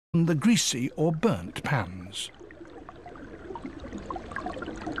the greasy or burnt pans.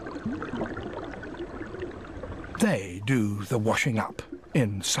 They do the washing up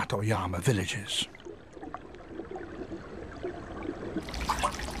in Satoyama villages.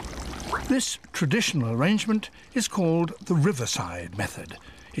 This traditional arrangement is called the riverside method.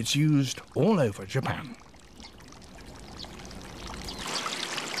 It's used all over Japan.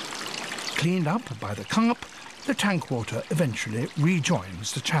 Cleaned up by the carp, the tank water eventually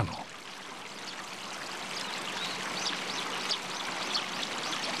rejoins the channel.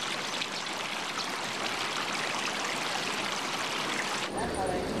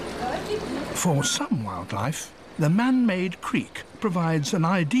 For some wildlife, the man-made creek provides an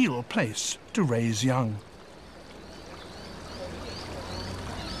ideal place to raise young.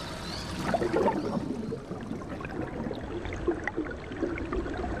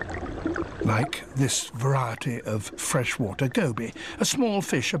 Like this variety of freshwater goby, a small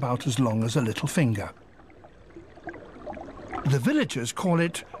fish about as long as a little finger. The villagers call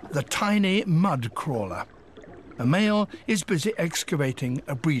it the tiny mud crawler. A male is busy excavating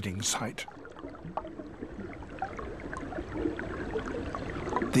a breeding site.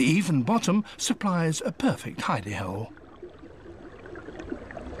 The even bottom supplies a perfect hidey hole.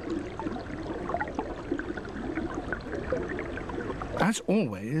 As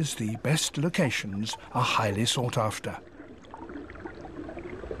always, the best locations are highly sought after.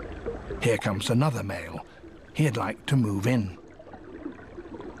 Here comes another male. He'd like to move in.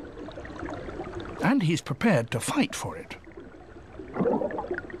 And he's prepared to fight for it.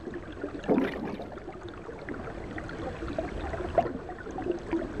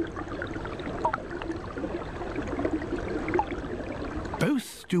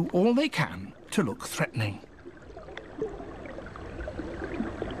 Both do all they can to look threatening.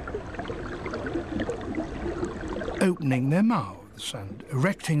 Opening their mouths and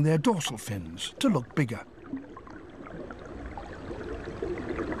erecting their dorsal fins to look bigger.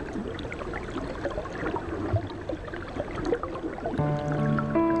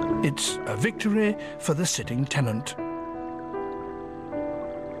 It's a victory for the sitting tenant.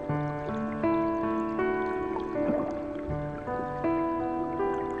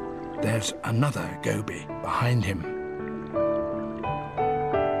 There's another goby behind him.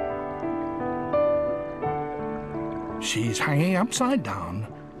 She's hanging upside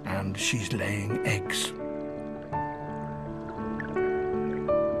down and she's laying eggs.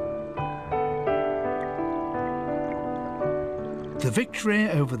 The victory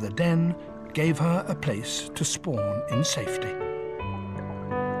over the den gave her a place to spawn in safety.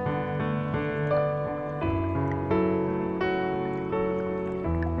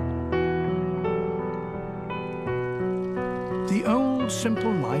 The old,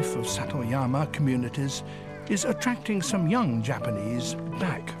 simple life of Satoyama communities is attracting some young Japanese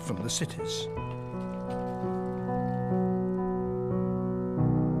back from the cities.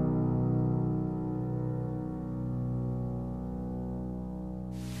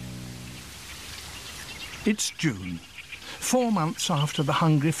 It's June. 4 months after the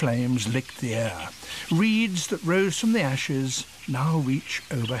hungry flames licked the air, reeds that rose from the ashes now reach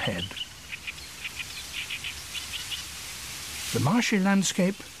overhead. The marshy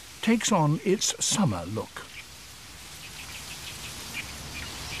landscape takes on its summer look.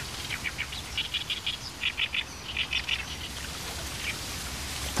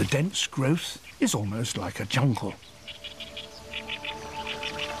 The dense growth is almost like a jungle.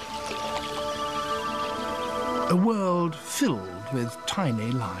 A world filled with tiny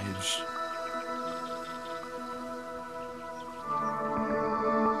lives.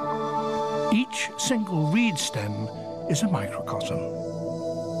 Each single reed stem is a microcosm.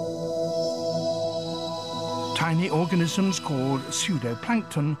 Tiny organisms called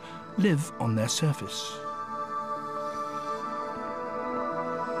pseudoplankton live on their surface.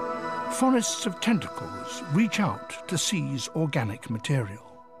 Forests of tentacles reach out to seize organic material.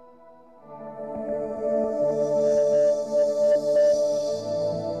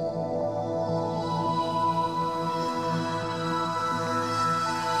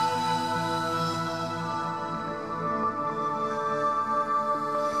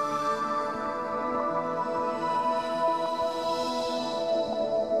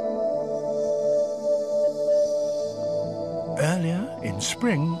 Earlier in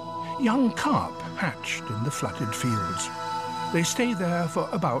spring, young carp hatched in the flooded fields. They stay there for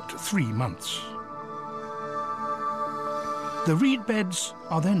about 3 months. The reed beds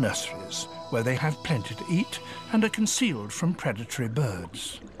are their nurseries, where they have plenty to eat and are concealed from predatory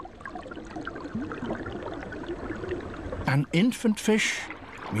birds. An infant fish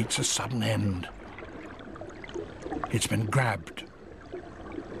meets a sudden end. It's been grabbed.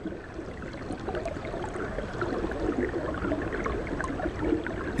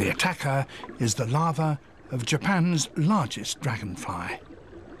 The attacker is the larva of Japan's largest dragonfly.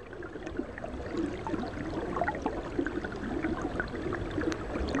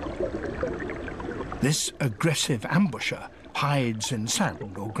 This aggressive ambusher hides in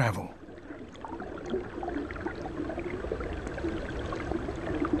sand or gravel.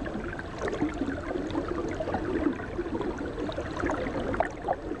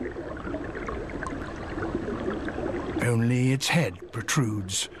 Only its head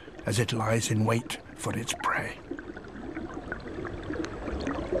protrudes as it lies in wait for its prey.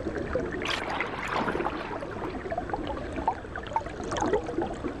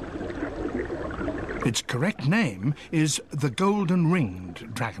 Its correct name is the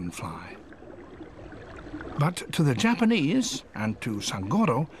golden-ringed dragonfly. But to the Japanese, and to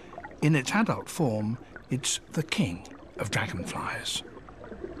Sangoro, in its adult form, it's the king of dragonflies.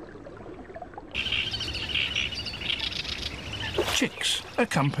 Chicks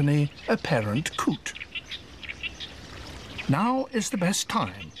accompany a parent coot. Now is the best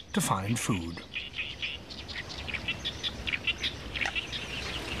time to find food.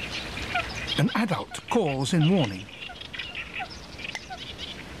 An adult calls in warning.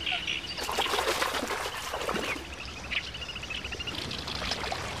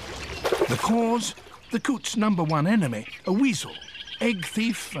 The cause? The coot's number one enemy, a weasel, egg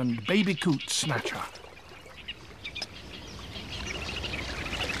thief and baby coot snatcher.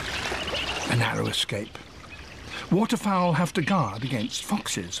 A narrow escape. Waterfowl have to guard against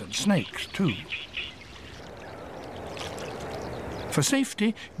foxes and snakes too. For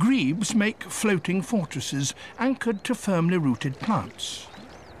safety, grebes make floating fortresses anchored to firmly rooted plants.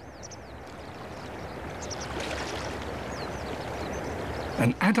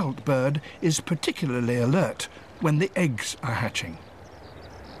 An adult bird is particularly alert when the eggs are hatching.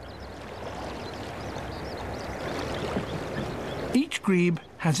 Each grebe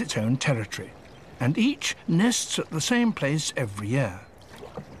has its own territory, and each nests at the same place every year.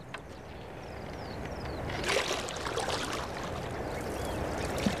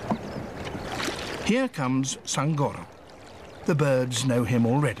 Here comes Sangoro. The birds know him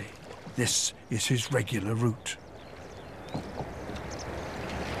already. This is his regular route.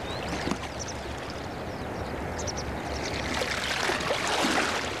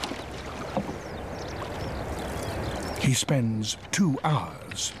 He spends 2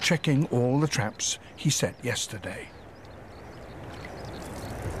 hours checking all the traps he set yesterday.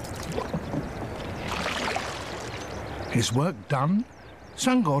 His work done,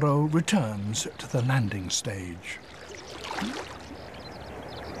 Sangoro returns to the landing stage.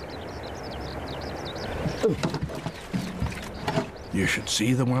 You should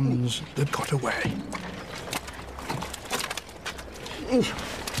see the ones that got away.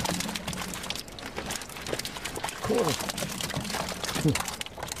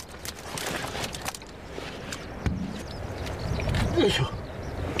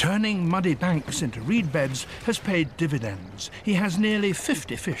 Turning muddy banks into reed beds has paid dividends. He has nearly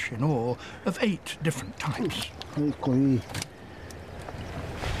 50 fish in all, of 8 different types.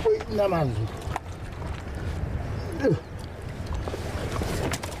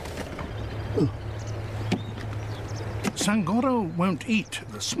 Sangoro won't eat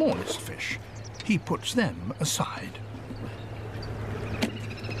the smallest fish. He puts them aside.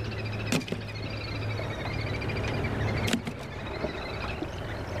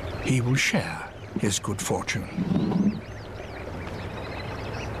 He will share his good fortune.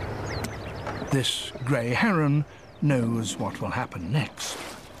 This grey heron knows what will happen next.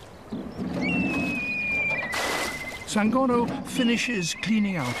 Sangoro finishes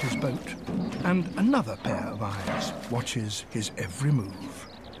cleaning out his boat, and another pair of eyes watches his every move.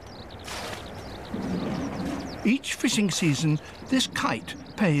 Each fishing season, this kite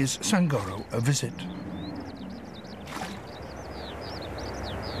pays Sangoro a visit.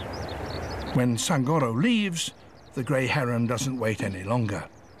 When Sangoro leaves, the grey heron doesn't wait any longer.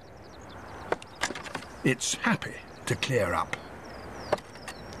 It's happy to clear up.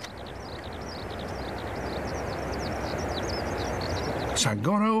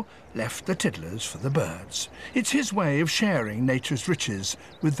 Sangoro left the tiddlers for the birds. It's his way of sharing nature's riches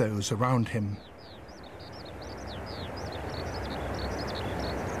with those around him.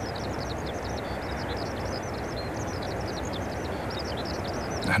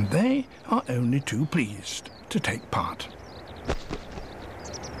 And they are only too pleased to take part.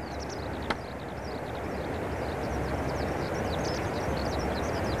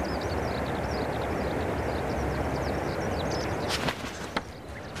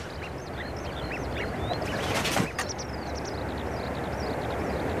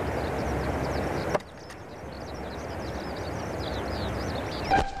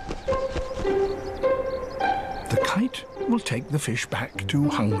 will take the fish back to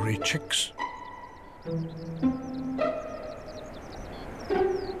hungry chicks.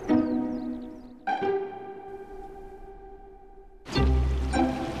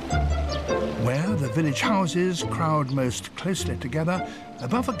 Where the village houses crowd most closely together,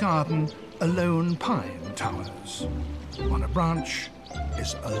 above a garden, a lone pine towers. On a branch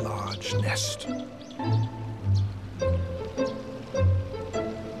is a large nest.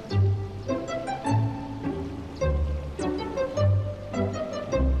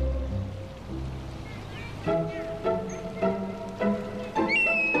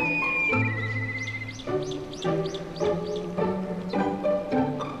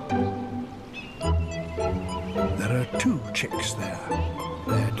 There are 2 chicks there.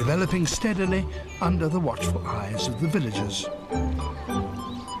 They're developing steadily under the watchful eyes of the villagers.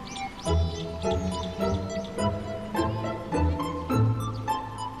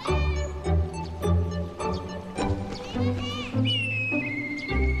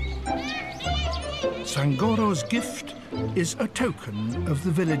 Sangoro's gift is a token of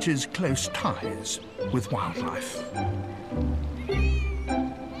the village's close ties with wildlife.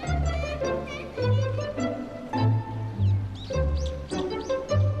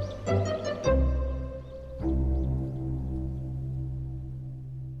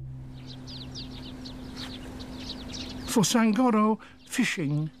 For Sangoro,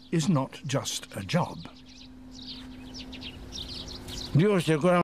 fishing is not just a job.